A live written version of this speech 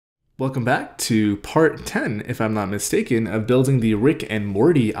Welcome back to part 10, if I'm not mistaken, of building the Rick and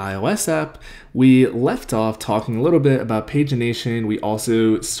Morty iOS app. We left off talking a little bit about pagination. We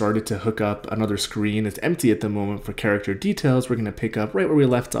also started to hook up another screen. It's empty at the moment for character details. We're going to pick up right where we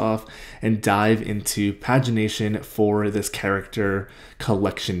left off and dive into pagination for this character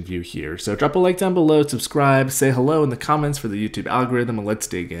collection view here. So drop a like down below, subscribe, say hello in the comments for the YouTube algorithm, and let's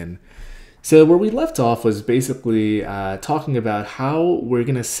dig in. So where we left off was basically talking about how we're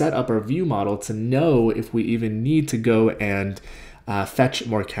going to set up our view model to know if we even need to go and fetch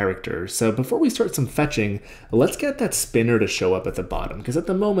more characters. So before we start some fetching, let's get that spinner to show up at the bottom, because at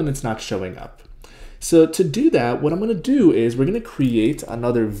the moment it's not showing up. So to do that, what I'm going to do is we're going to create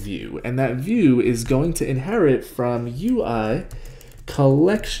another view, and that view is going to inherit from UI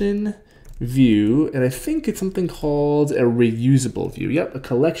collection view, and I think it's something called a reusable view. Yep, a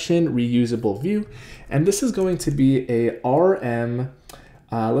collection reusable view. And this is going to be a RM,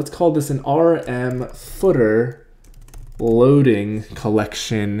 let's call this an RM footer loading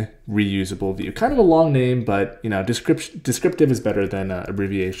collection reusable view. Kind of a long name, but you know, descriptive is better than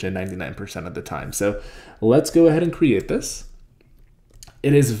abbreviation 99% of the time. So let's go ahead and create this.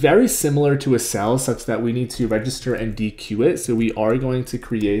 It is very similar to a cell such that we need to register and dequeue it. So we are going to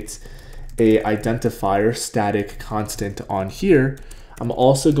create a identifier static constant on here. I'm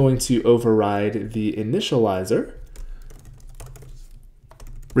also going to override the initializer.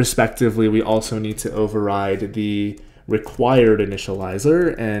 Respectively, we also need to override the required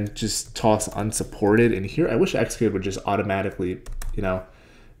initializer and just toss unsupported in here. I wish xcode would just automatically,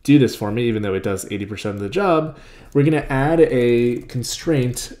 do this for me, even though it does 80% of the job. We're going to add a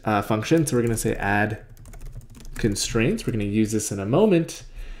constraint function. So we're going to say add constraints. We're going to use this in a moment.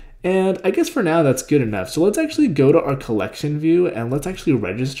 And I guess for now that's good enough. So let's actually go to our collection view and let's actually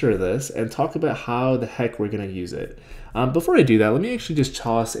register this and talk about how the heck we're going to use it. Before I do that, let me actually just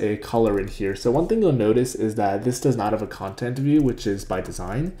toss a color in here. So one thing you'll notice is that this does not have a content view, which is by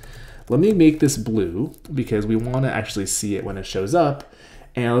design. Let me make this blue because we want to actually see it when it shows up.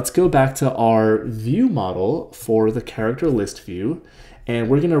 And let's go back to our view model for the character list view. And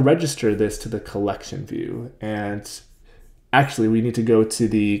we're going to register this to the collection view. And actually, we need to go to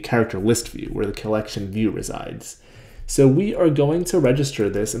the character list view where the collection view resides. So we are going to register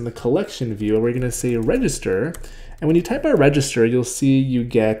this in the collection view, and we're going to say register. And when you type out register, you'll see you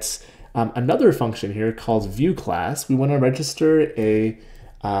get another function here called view class. We want to register a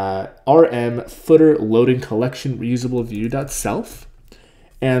RM footer loading collection reusable view.self.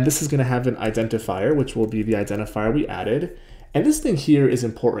 And this is going to have an identifier, which will be the identifier we added. And this thing here is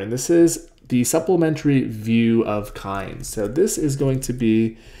important. This is the supplementary view of kind. So this is going to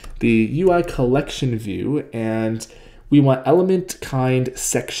be the UI collection view, and we want element kind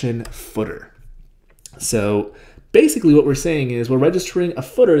section footer. So basically what we're saying is we're registering a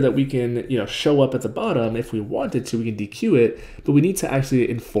footer that we can show up at the bottom. If we wanted to, we can dequeue it, but we need to actually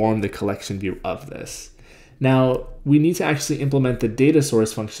inform the collection view of this. Now, we need to actually implement the data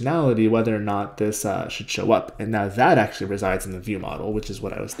source functionality, whether or not this should show up. And now that actually resides in the view model, which is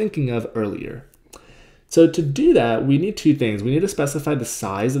what I was thinking of earlier. So to do that, we need two things. We need to specify the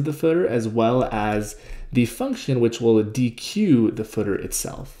size of the footer as well as the function which will dequeue the footer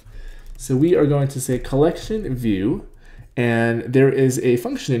itself. So we are going to say collection view, and there is a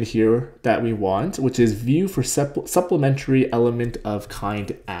function in here that we want, which is view for supplementary element of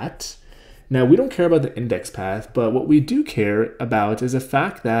kind at. Now, we don't care about the index path, but what we do care about is the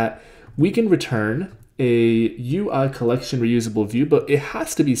fact that we can return a UI collection reusable view, but it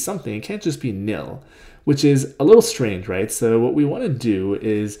has to be something. It can't just be nil, which is a little strange, right? So what we want to do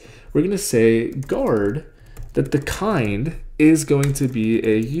is we're going to say guard that the kind is going to be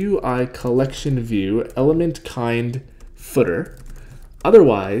a UI collection view element kind footer.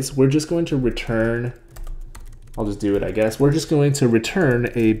 Otherwise, we're just going to return, I'll just do it, I guess. We're just going to return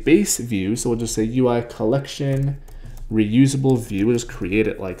a base view. So we'll just say UI collection reusable view. We'll just create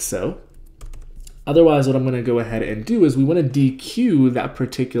it like so. Otherwise, what I'm going to go ahead and do is we want to dequeue that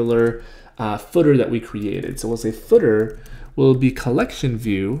particular footer that we created. So we'll say footer will be collection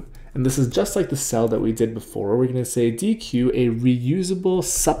view. And this is just like the cell that we did before. We're going to say dequeue a reusable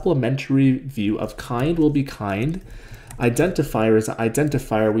supplementary view of kind will be kind. Identifier is an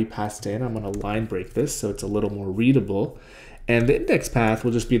identifier we passed in. I'm going to line break this so it's a little more readable. And the index path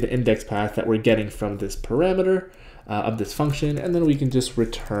will just be the index path that we're getting from this parameter of this function. And then we can just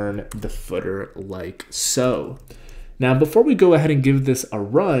return the footer like so. Now, before we go ahead and give this a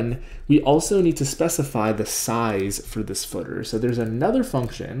run, we also need to specify the size for this footer. So there's another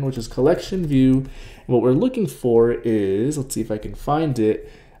function, which is collection view. And what we're looking for is, let's see if I can find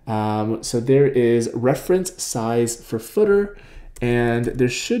it. So there is reference size for footer, And there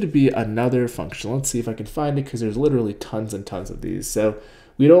should be another function. Let's see if I can find it, because there's literally tons and tons of these. So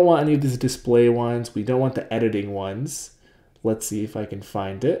we don't want any of these display ones. We don't want the editing ones. Let's see if I can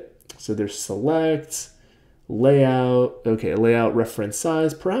find it. So there's select, layout. Okay, layout, reference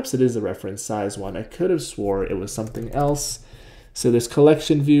size. Perhaps it is a reference size one. I could have swore it was something else. So there's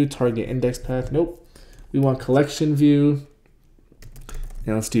collection view, target index path. Nope. We want collection view.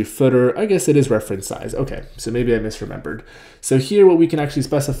 Now let's do footer. I guess it is reference size. Okay, so maybe I misremembered. So here what we can actually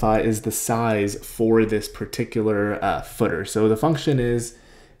specify is the size for this particular footer. So the function is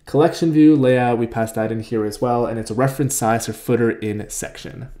collection view, layout. We pass that in here as well, and it's a reference size for footer in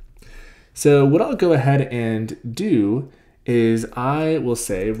section. So what I'll go ahead and do is I will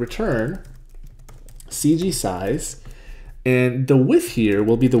say return CG size, and the width here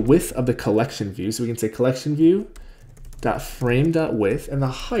will be the width of the collection view. So we can say collection view .frame.width, and the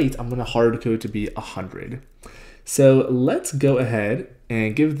height I'm going to hard code to be 100. So let's go ahead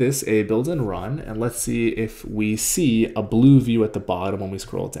and give this a build and run, and let's see if we see a blue view at the bottom when we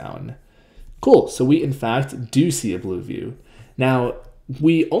scroll down. Cool, so we in fact do see a blue view. Now,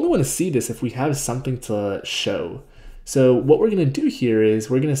 we only want to see this if we have something to show. So what we're going to do here is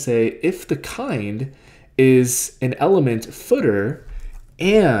we're going to say if the kind is an element footer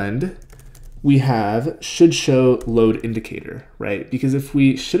and we have should show load indicator, right? Because if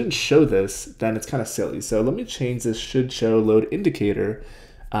we shouldn't show this, then it's kind of silly. So let me change this should show load indicator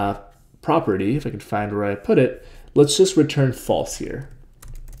property, if I can find where I put it. Let's just return false here.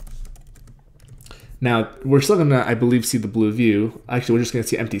 Now, we're still gonna, I believe, see the blue view. Actually, we're just gonna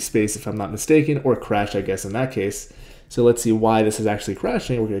see empty space if I'm not mistaken, or crash, I guess, in that case. So let's see why this is actually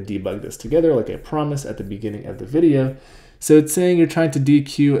crashing. We're gonna debug this together like I promised at the beginning of the video. So it's saying you're trying to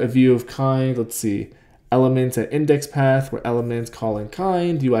dequeue a view of kind. Let's see, elements at index path, where elements calling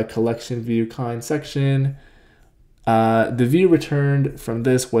kind, UI collection view kind section. The view returned from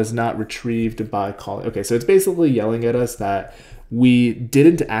this was not retrieved by calling. Okay, so it's basically yelling at us that we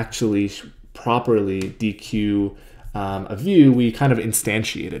didn't actually properly dequeue a view. We kind of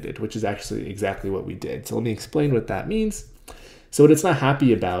instantiated it, which is actually exactly what we did. So let me explain what that means. So what it's not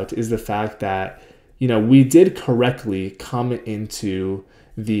happy about is the fact that we did correctly come into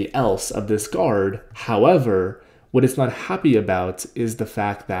the else of this guard. However, what it's not happy about is the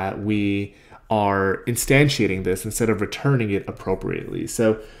fact that we are instantiating this instead of returning it appropriately.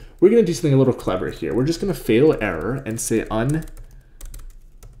 So we're going to do something a little clever here. We're just going to fatal error and say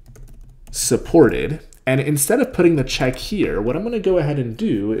unsupported. And instead of putting the check here, what I'm going to go ahead and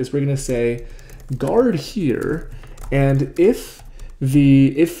do is we're going to say guard here. And if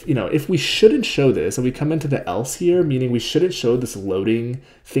we shouldn't show this and we come into the else here, meaning we shouldn't show this loading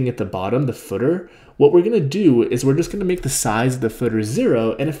thing at the bottom, the footer, what we're going to do is we're just going to make the size of the footer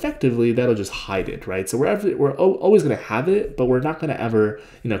 0, and effectively that'll just hide it, right? So we're always going to have it, but we're not going to ever,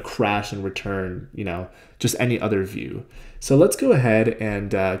 crash and return, just any other view. So let's go ahead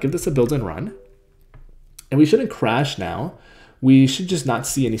and give this a build and run. And we shouldn't crash now. We should just not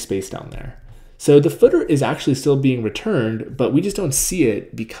see any space down there. So the footer is actually still being returned, but we just don't see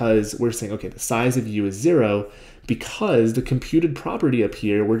it because we're saying, okay, the size of view is 0, because the computed property up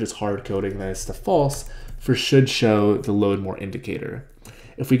here, we're just hard coding this to false for should show the load more indicator.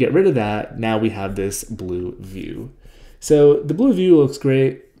 If we get rid of that, now we have this blue view. So the blue view looks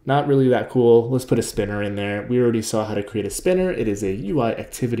great, not really that cool. Let's put a spinner in there. We already saw how to create a spinner. It is a UI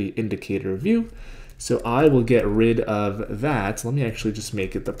activity indicator view. So I will get rid of that. Let me actually just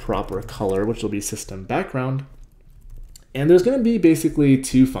make it the proper color, which will be system background. And there's going to be basically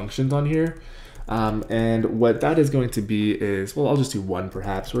 2 functions on here. And what that is going to be is, well, I'll just do one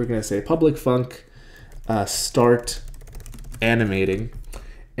perhaps. We're going to say public func start animating.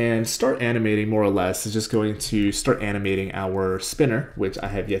 And start animating more or less is just going to start animating our spinner, which I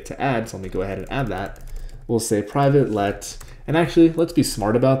have yet to add. So let me go ahead and add that. We'll say private let. And actually, let's be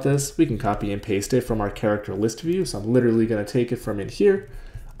smart about this. We can copy and paste it from our character list view. So I'm literally going to take it from in here.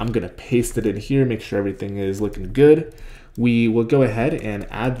 I'm going to paste it in here, make sure everything is looking good. We will go ahead and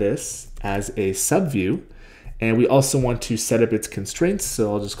add this as a subview. And we also want to set up its constraints.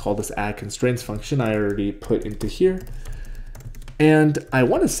 So I'll just call this add constraints function I already put into here. And I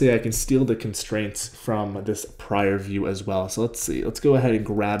want to say I can steal the constraints from this prior view as well. So let's see. Let's go ahead and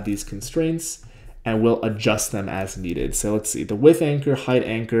grab these constraints, and we'll adjust them as needed. So let's see, the width anchor, height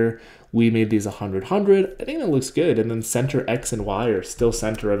anchor, we made these 100, 100. I think that looks good. And then center X and Y are still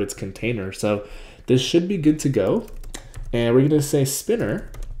center of its container. So this should be good to go. And we're gonna say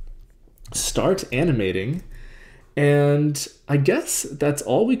spinner, start animating. And I guess that's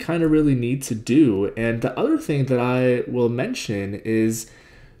all we kind of really need to do. And the other thing that I will mention is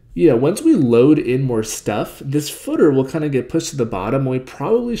Yeah, once we load in more stuff, this footer will kind of get pushed to the bottom. We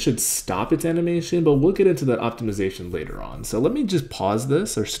probably should stop its animation, but we'll get into that optimization later on. So let me just pause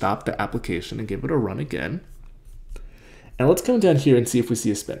this or stop the application and give it a run again. And let's come down here and see if we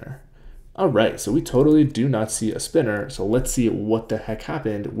see a spinner. All right, so we totally do not see a spinner. So let's see what the heck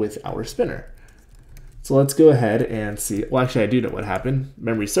happened with our spinner. So let's go ahead and see. Well, actually, I do know what happened.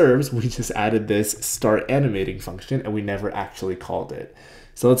 Memory serves, we just added this start animating function and we never actually called it.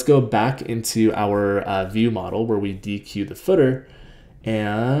 So let's go back into our view model where we dequeue the footer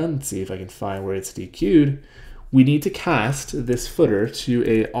and see if I can find where it's dequeued. We need to cast this footer to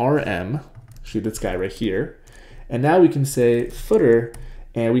a RM, shoot this guy right here. And now we can say footer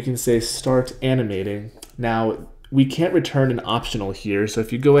and we can say start animating. Now we can't return an optional here. So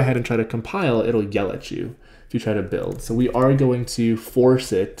if you go ahead and try to compile, it'll yell at you if you try to build. So we are going to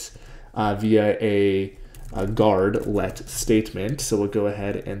force it via a guard let statement. So we'll go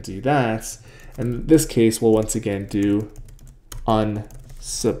ahead and do that. And in this case, we'll once again do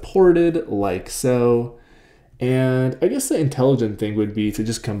unsupported like so. And I guess the intelligent thing would be to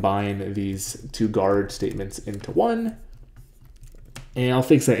just combine these two guard statements into one. And I'll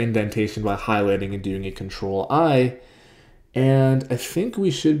fix that indentation by highlighting and doing a Control-I. And I think we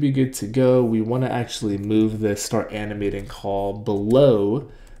should be good to go. We want to actually move the start animating call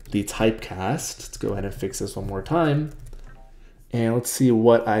below the typecast. Let's go ahead and fix this one more time. And let's see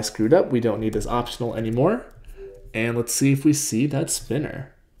what I screwed up. We don't need this optional anymore. And let's see if we see that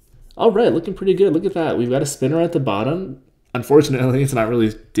spinner. All right, looking pretty good. Look at that. We've got a spinner at the bottom. Unfortunately, it's not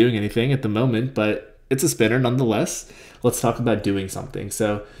really doing anything at the moment, but it's a spinner nonetheless. Let's talk about doing something.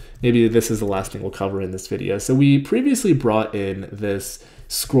 So maybe this is the last thing we'll cover in this video. So we previously brought in this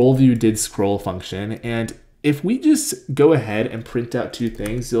scroll view did scroll function, and if we just go ahead and print out two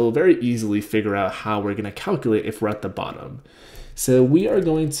things, you'll very easily figure out how we're going to calculate if we're at the bottom. So we are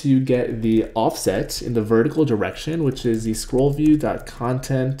going to get the offset in the vertical direction, which is the scroll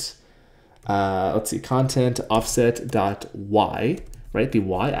view.content, let's see, content offset.y, right, the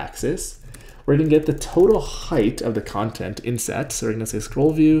y-axis. We're going to get the total height of the content inset. So we're going to say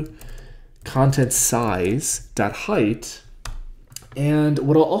scroll view content size.height. And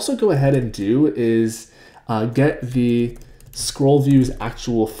what I'll also go ahead and do is get the scroll view's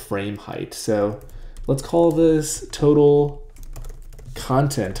actual frame height. So let's call this total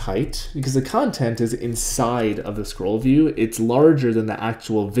content height, because the content is inside of the scroll view. It's larger than the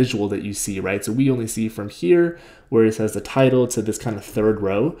actual visual that you see, right? So we only see from here where it says the title to this kind of third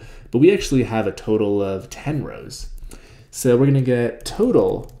row, but we actually have a total of 10 rows. So we're gonna get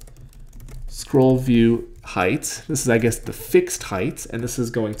total scroll view height. This is, I guess, the fixed height, and this is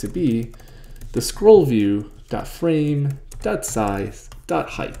going to be the scroll view dot frame dot size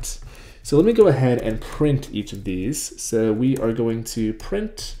dot height. So let me go ahead and print each of these. So we are going to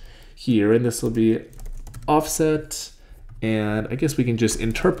print here, and this will be offset, and I guess we can just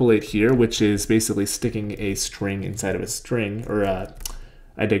interpolate here, which is basically sticking a string inside of a string, or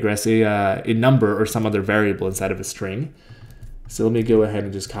I digress, a number or some other variable inside of a string. So let me go ahead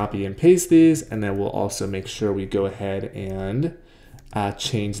and just copy and paste these, and then we'll also make sure we go ahead and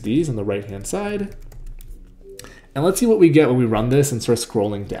change these on the right-hand side. And let's see what we get when we run this and start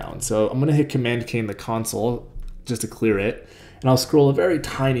scrolling down. So I'm gonna hit Command K in the console just to clear it, and I'll scroll a very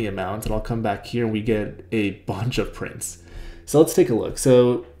tiny amount, and I'll come back here and we get a bunch of prints. So let's take a look.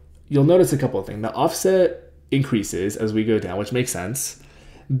 So you'll notice a couple of things. The offset increases as we go down, which makes sense.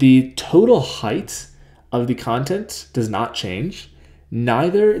 The total height of the content does not change.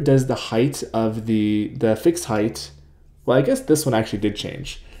 Neither does the height of the fixed height. Well, I guess this one actually did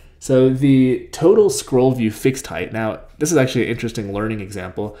change. So the total scroll view fixed height, now this is actually an interesting learning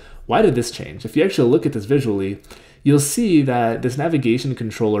example. Why did this change? If you actually look at this visually, you'll see that this navigation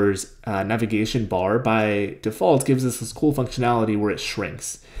controller's navigation bar by default gives us this cool functionality where it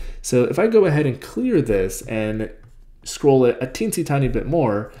shrinks. So if I go ahead and clear this and scroll it a teensy tiny bit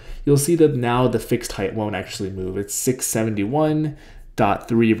more, you'll see that now the fixed height won't actually move. It's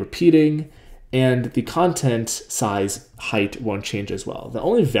 671.3 repeating, and the content size height won't change as well. The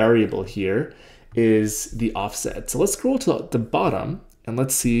only variable here is the offset. So let's scroll to the bottom and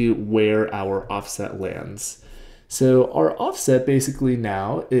let's see where our offset lands. So our offset basically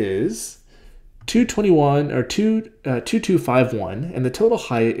now is 221 or 2251, and the total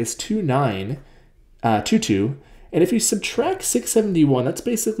height is 2922. And if you subtract 671, that's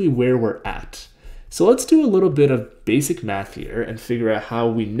basically where we're at. So let's do a little bit of basic math here and figure out how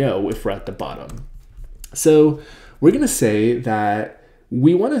we know if we're at the bottom. So we're gonna say that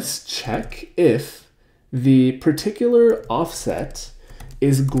we wanna check if the particular offset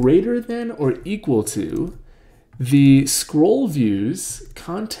is greater than or equal to the scroll views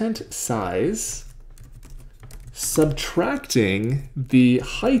content size, subtracting the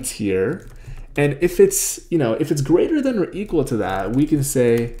height here, and if it's, if it's greater than or equal to that, we can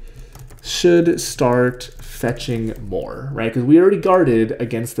say should start fetching more, right? Because we already guarded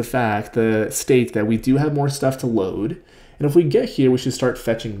against the state that we do have more stuff to load. And if we get here, we should start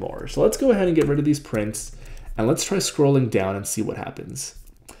fetching more. So let's go ahead and get rid of these prints, and let's try scrolling down and see what happens.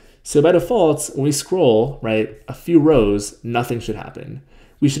 So by default, when we scroll, right, a few rows, nothing should happen.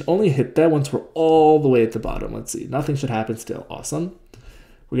 We should only hit that once we're all the way at the bottom. Let's see, nothing should happen still. Awesome.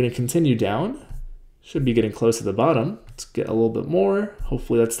 We're going to continue down. Should be getting close to the bottom. Let's get a little bit more.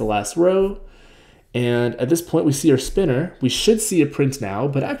 Hopefully that's the last row. And at this point, we see our spinner. We should see a print now,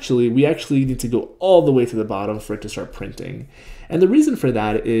 but we actually need to go all the way to the bottom for it to start printing. And the reason for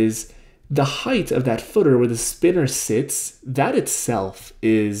that is the height of that footer where the spinner sits, that itself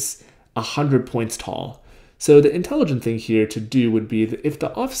is 100 points tall. So the intelligent thing here to do would be that if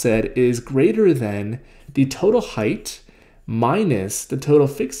the offset is greater than the total height minus the total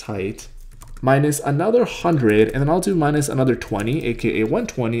fixed height minus another 100, and then I'll do minus another 20, aka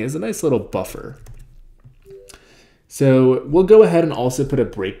 120, as a nice little buffer. So we'll go ahead and also put a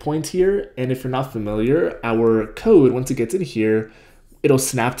breakpoint here. And if you're not familiar, our code, once it gets in here, it'll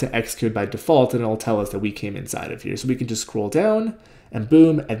snap to xcode by default, and it'll tell us that we came inside of here. So we can just scroll down, and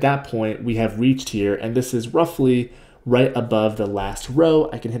boom, at that point, we have reached here. And this is roughly right above the last row.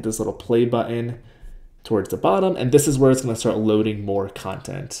 I can hit this little play button towards the bottom, and this is where it's going to start loading more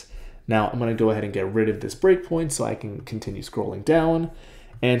content. Now I'm going to go ahead and get rid of this breakpoint so I can continue scrolling down.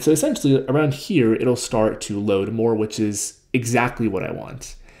 And so essentially around here, it'll start to load more, which is exactly what I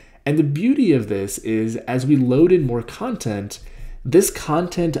want. And the beauty of this is as we load in more content, this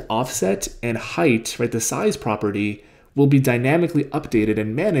content offset and height, right, the size property, will be dynamically updated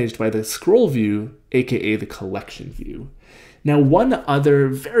and managed by the scroll view, aka the collection view. Now, one other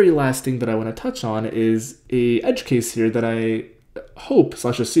very last thing that I want to touch on is a edge case here that I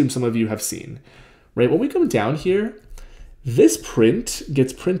hope/assume some of you have seen, right? When we come down here, this print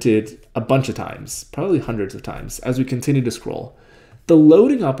gets printed a bunch of times, probably hundreds of times, as we continue to scroll. The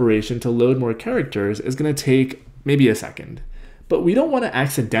loading operation to load more characters is going to take maybe a second, but we don't want to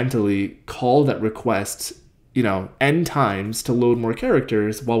accidentally call that request, n times to load more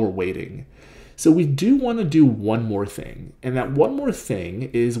characters while we're waiting. So we do want to do one more thing, and that one more thing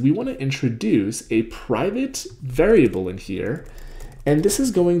is we want to introduce a private variable in here, and this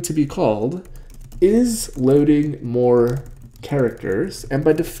is going to be called is loading more characters, and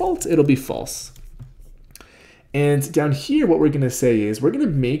by default it'll be false. And down here what we're going to say is we're going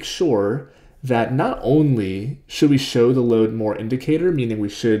to make sure that not only should we show the load more indicator, meaning we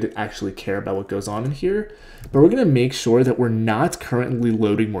should actually care about what goes on in here, but we're going to make sure that we're not currently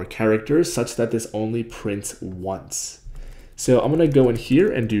loading more characters such that this only prints once. So I'm going to go in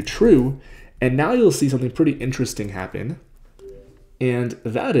here and do true, and now you'll see something pretty interesting happen. And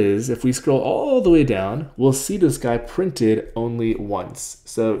that is, if we scroll all the way down, we'll see this guy printed only once.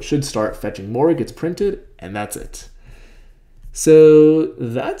 So it should start fetching more, it gets printed, and that's it. So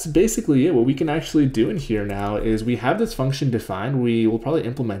that's basically it. What we can actually do in here now is we have this function defined. We will probably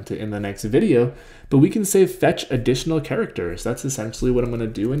implement it in the next video, but we can say fetch additional characters. That's essentially what I'm going to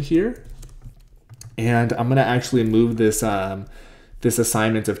do in here. And I'm going to actually move this this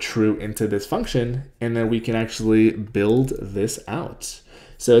assignment of true into this function, and then we can actually build this out.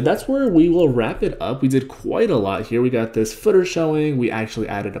 So that's where we will wrap it up. We did quite a lot here. We got this footer showing. We actually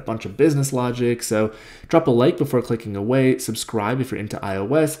added a bunch of business logic. So drop a like before clicking away. Subscribe if you're into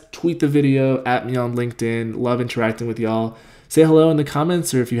iOS. Tweet the video. @ me on LinkedIn. Love interacting with y'all. Say hello in the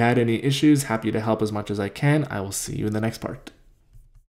comments, or if you had any issues, happy to help as much as I can. I will see you in the next part.